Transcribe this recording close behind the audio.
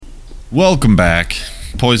Welcome back.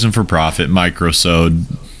 Poison for Profit,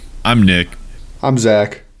 Microsode. I'm Nick. I'm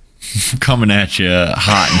Zach. Coming at you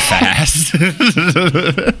hot and fast.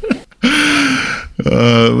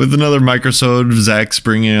 With another Microsode, Zach's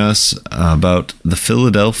bringing us about the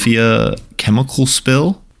Philadelphia chemical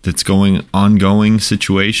spill that's ongoing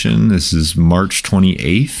situation. This is March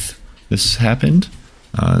 28th. This happened.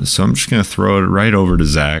 So I'm just going to throw it right over to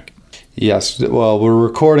Zach. Yes, well, we're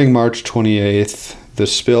recording March 28th. The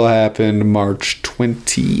spill happened March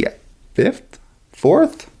 25th?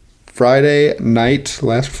 4th? Friday night,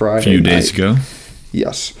 last Friday A few days ago.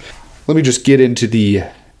 Yes. Let me just get into the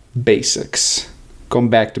basics. Going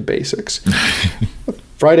back to basics.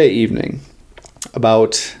 Friday evening,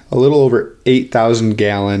 about a little over 8,000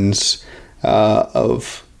 gallons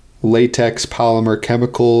of latex polymer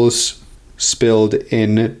chemicals spilled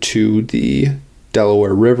into the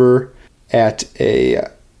Delaware River at a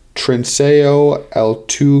Trinseo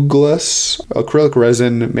Altuglus acrylic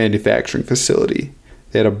resin manufacturing facility.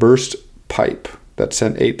 They had a burst pipe that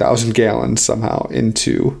sent 8,000 gallons somehow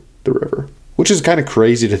into the river, which is kind of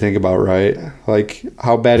crazy to think about, right? Like,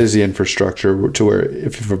 how bad is the infrastructure to where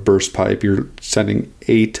if you have a burst pipe, you're sending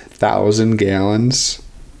 8,000 gallons?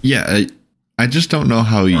 Yeah, I just don't know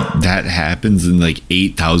how that happens and like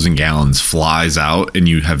 8,000 gallons flies out and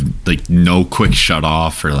you have like no quick shut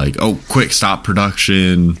off or like, oh, quick stop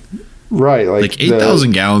production. Right. Like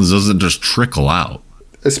 8,000 gallons doesn't just trickle out.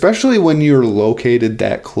 Especially when you're located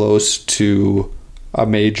that close to a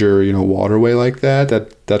major, waterway like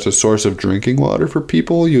that's a source of drinking water for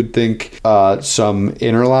people. You'd think some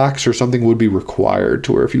interlocks or something would be required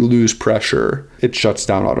to where if you lose pressure, it shuts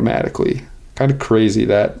down automatically. Kind of crazy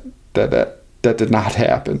that did not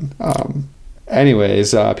happen.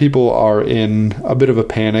 Anyways, people are in a bit of a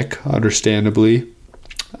panic, understandably,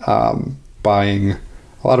 buying a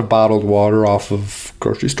lot of bottled water off of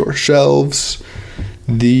grocery store shelves.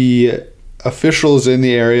 The officials in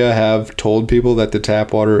the area have told people that the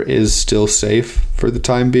tap water is still safe for the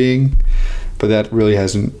time being, but that really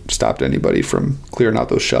hasn't stopped anybody from clearing out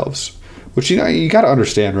those shelves. Which, you got to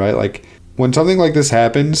understand, right? Like, when something like this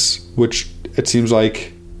happens, which it seems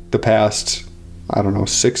like the past,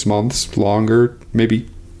 6 months, longer, maybe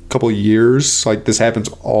a couple of years, like this happens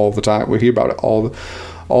all the time. We hear about it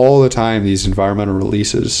all the time, these environmental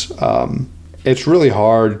releases. It's really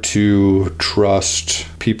hard to trust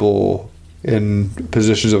people in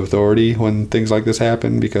positions of authority when things like this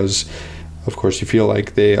happen because, of course, you feel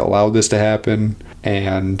like they allowed this to happen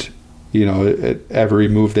and, every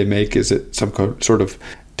move they make is at some sort of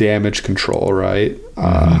damage control, right?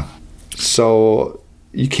 Mm-hmm. So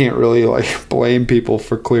you can't really blame people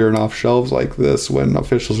for clearing off shelves like this when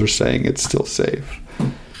officials are saying it's still safe.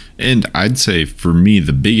 And I'd say for me,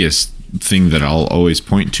 the biggest thing that I'll always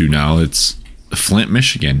point to now, it's Flint,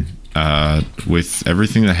 Michigan. With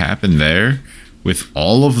everything that happened there, with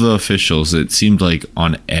all of the officials, it seemed like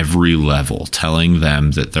on every level telling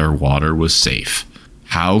them that their water was safe.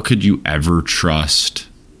 How could you ever trust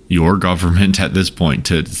your government at this point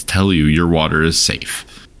to tell you your water is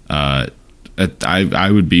safe?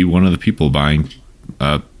 I would be one of the people buying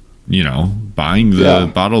the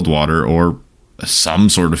bottled water or some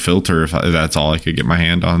sort of filter if that's all I could get my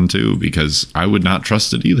hand on too, because I would not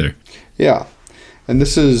trust it either. Yeah. And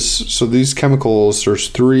these chemicals, there's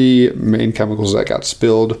 3 main chemicals that got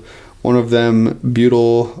spilled. One of them,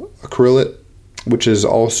 butyl acrylate, which is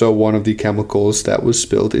also one of the chemicals that was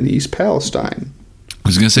spilled in East Palestine. I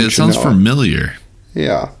was going to say, it sounds familiar.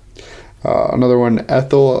 Yeah. Another one,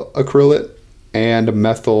 ethyl acrylate and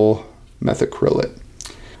methyl methacrylate.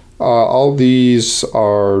 All these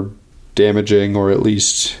are damaging or at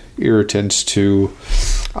least irritants to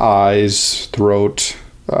eyes, throat,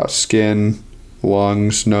 skin,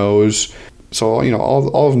 lungs, nose. So,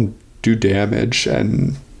 all of them do damage,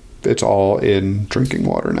 and it's all in drinking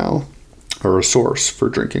water now, or a source for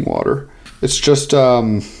drinking water. It's just,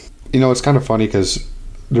 it's kind of funny because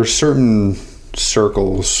there's certain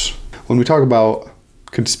circles when we talk about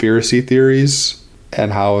conspiracy theories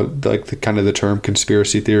and how the term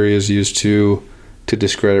conspiracy theory is used to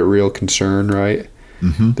discredit real concern, right?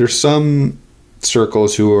 Mm-hmm. There's some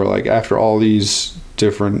circles who are like, after all these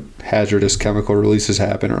different hazardous chemical releases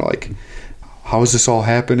happen, are like, how is this all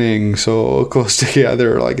happening so close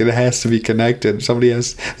together? Like, it has to be connected. They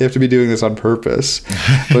have to be doing this on purpose.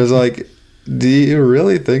 But it's like, do you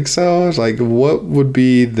really think so? It's like, what would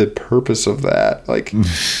be the purpose of that? Like,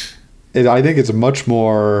 I think it's much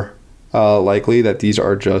more likely that these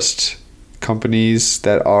are just companies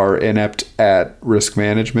that are inept at risk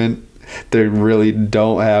management. They really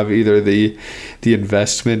don't have either the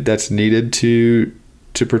investment that's needed to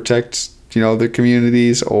protect the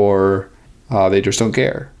communities, or they just don't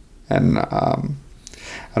care. And I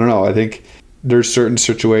don't know. I think there's certain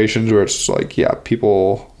situations where it's like, yeah,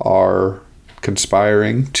 people are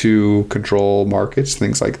conspiring to control markets,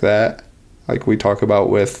 things like that, like we talk about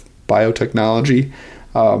with biotechnology.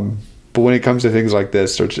 But when it comes to things like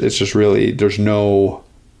this, it's just really, there's no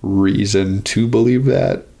reason to believe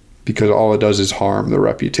that, because all it does is harm the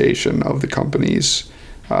reputation of the companies,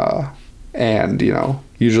 and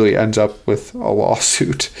usually ends up with a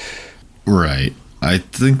lawsuit. Right. I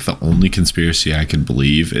think the only conspiracy I can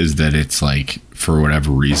believe is that it's like, for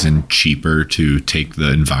whatever reason, cheaper to take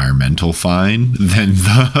the environmental fine than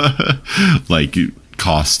the like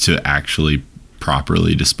cost to actually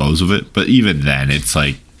properly dispose of it. But even then, it's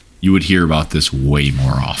like you would hear about this way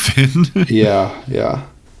more often. Yeah.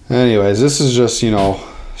 Anyways, this is just,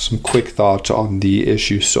 some quick thoughts on the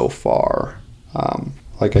issue so far.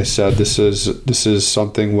 Like I said, this is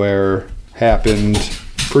something where happened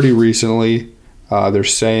pretty recently. They're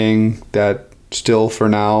saying that still for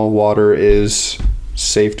now, water is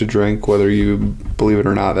safe to drink, whether you believe it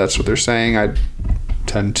or not. That's what they're saying. I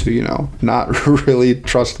tend to, not really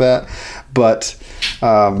trust that, but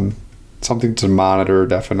something to monitor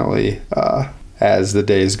definitely as the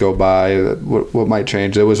days go by. What might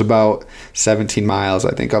change? It was about 17 miles,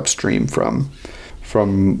 I think, upstream from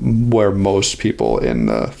where most people in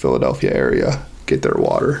the Philadelphia area get their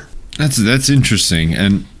water. That's interesting.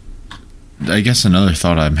 And I guess another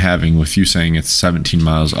thought I'm having with you saying it's 17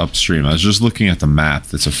 miles upstream, I was just looking at the map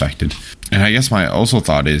that's affected. And I guess my also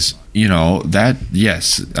thought is, that,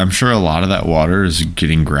 yes, I'm sure a lot of that water is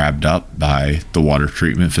getting grabbed up by the water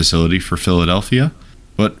treatment facility for Philadelphia.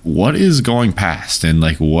 But what is going past, and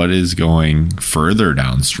like what is going further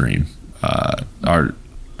downstream? Are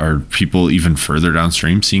people even further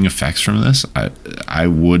downstream seeing effects from this? I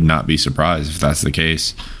would not be surprised if that's the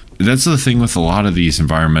case. That's the thing with a lot of these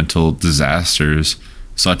environmental disasters,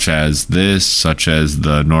 such as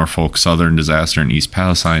the Norfolk Southern disaster in East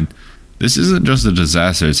Palestine. This isn't just a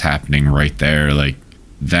disaster that's happening right there. Like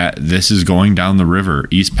that, this is going down the river.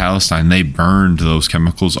 East Palestine, they burned those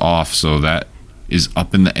chemicals off, so that is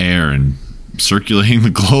up in the air and circulating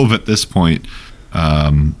the globe at this point.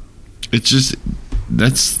 It's just,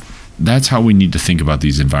 that's how we need to think about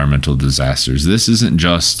these environmental disasters. This isn't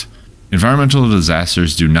just, environmental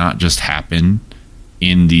disasters do not just happen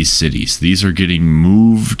in these cities. These are getting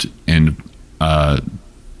moved and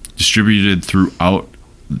distributed throughout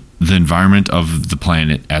the environment of the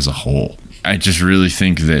planet as a whole. I just really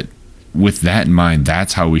think that with that in mind,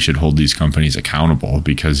 that's how we should hold these companies accountable,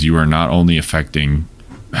 because you are not only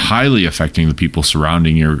highly affecting the people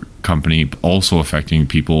surrounding your company, but also affecting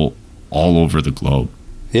people all over the globe.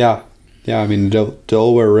 Yeah. I mean,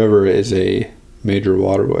 Delaware River is a major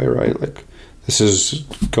waterway, right? Like, this is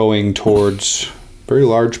going towards very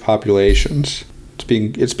large populations.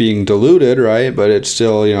 It's being diluted, right? But it's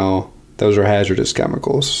still, those are hazardous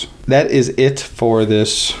chemicals. That is it for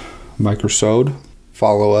this microsode.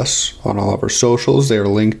 Follow us on all of our socials. They are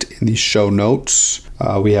linked in the show notes.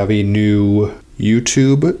 We have a new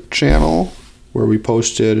YouTube channel where we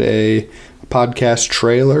posted a podcast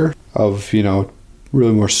trailer of,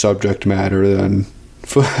 really more subject matter than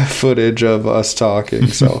footage of us talking.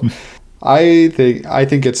 So I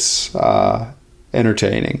think it's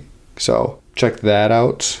entertaining. So check that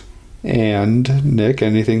out. And Nick,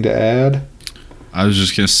 anything to add? I was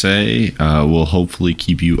just going to say, we'll hopefully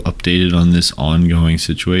keep you updated on this ongoing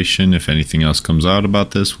situation. If anything else comes out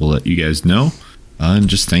about this, we'll let you guys know. And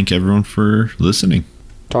just thank everyone for listening.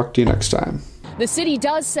 Talk to you next time. The city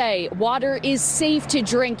does say water is safe to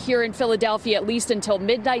drink here in Philadelphia, at least until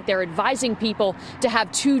midnight. They're advising people to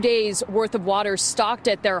have 2 days worth of water stocked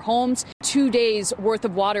at their homes. 2 days worth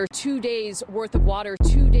of water, 2 days worth of water,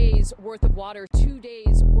 2 days worth of water, 2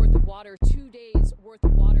 days worth of water, 2 days worth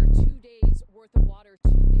of water, 2 days worth of water, 2 days worth of water,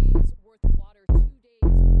 2 days worth of water, 2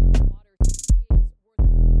 days worth of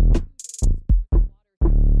water.